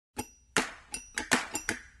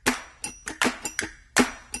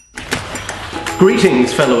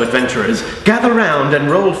Greetings, fellow adventurers. Gather round and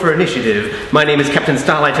roll for initiative. My name is Captain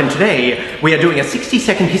Starlight, and today we are doing a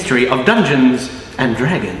 60-second history of Dungeons and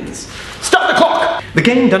Dragons. Stop the clock! The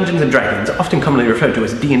game Dungeons and Dragons, often commonly referred to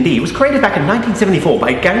as D&D, was created back in 1974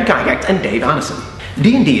 by Gary Gygax and Dave Arneson.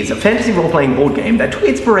 D&D is a fantasy role-playing board game that took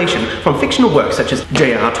inspiration from fictional works such as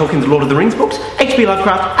J.R. Tolkien's Lord of the Rings books, H.P.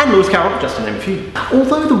 Lovecraft, and Lewis Carroll, just to name a few.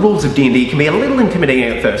 Although the rules of D&D can be a little intimidating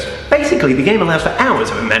at first, basically the game allows for hours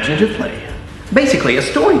of imaginative play. Basically, a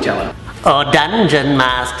storyteller, or dungeon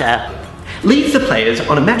master, leads the players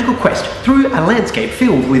on a magical quest through a landscape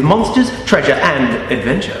filled with monsters, treasure, and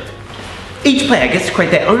adventure. Each player gets to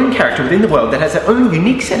create their own character within the world that has their own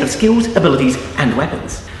unique set of skills, abilities, and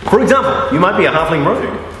weapons. For example, you might be a halfling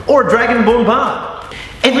rogue, or a dragonborn bard.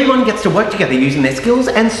 Everyone gets to work together using their skills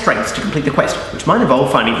and strengths to complete the quest, which might involve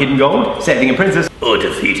finding hidden gold, saving a princess, or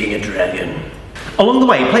defeating a dragon. Along the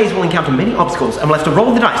way, players will encounter many obstacles and will have to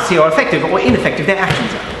roll the dice to see how effective or ineffective their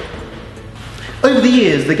actions are. Over the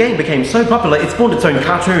years, the game became so popular it spawned its own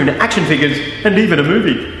cartoon, action figures, and even a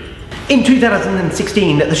movie. In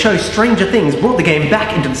 2016, the show Stranger Things brought the game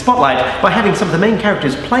back into the spotlight by having some of the main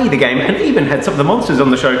characters play the game, and even had some of the monsters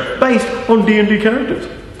on the show based on D&D characters.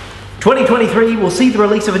 2023 will see the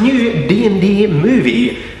release of a new D&D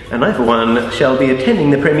movie, and I for one shall be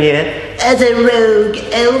attending the premiere as a rogue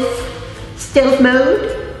elf. Stealth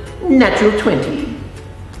mode, natural 20,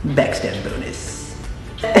 backstab bonus.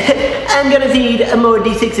 I'm gonna need more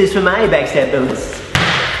d6s for my backstab bonus.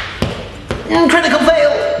 Critical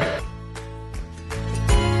fail!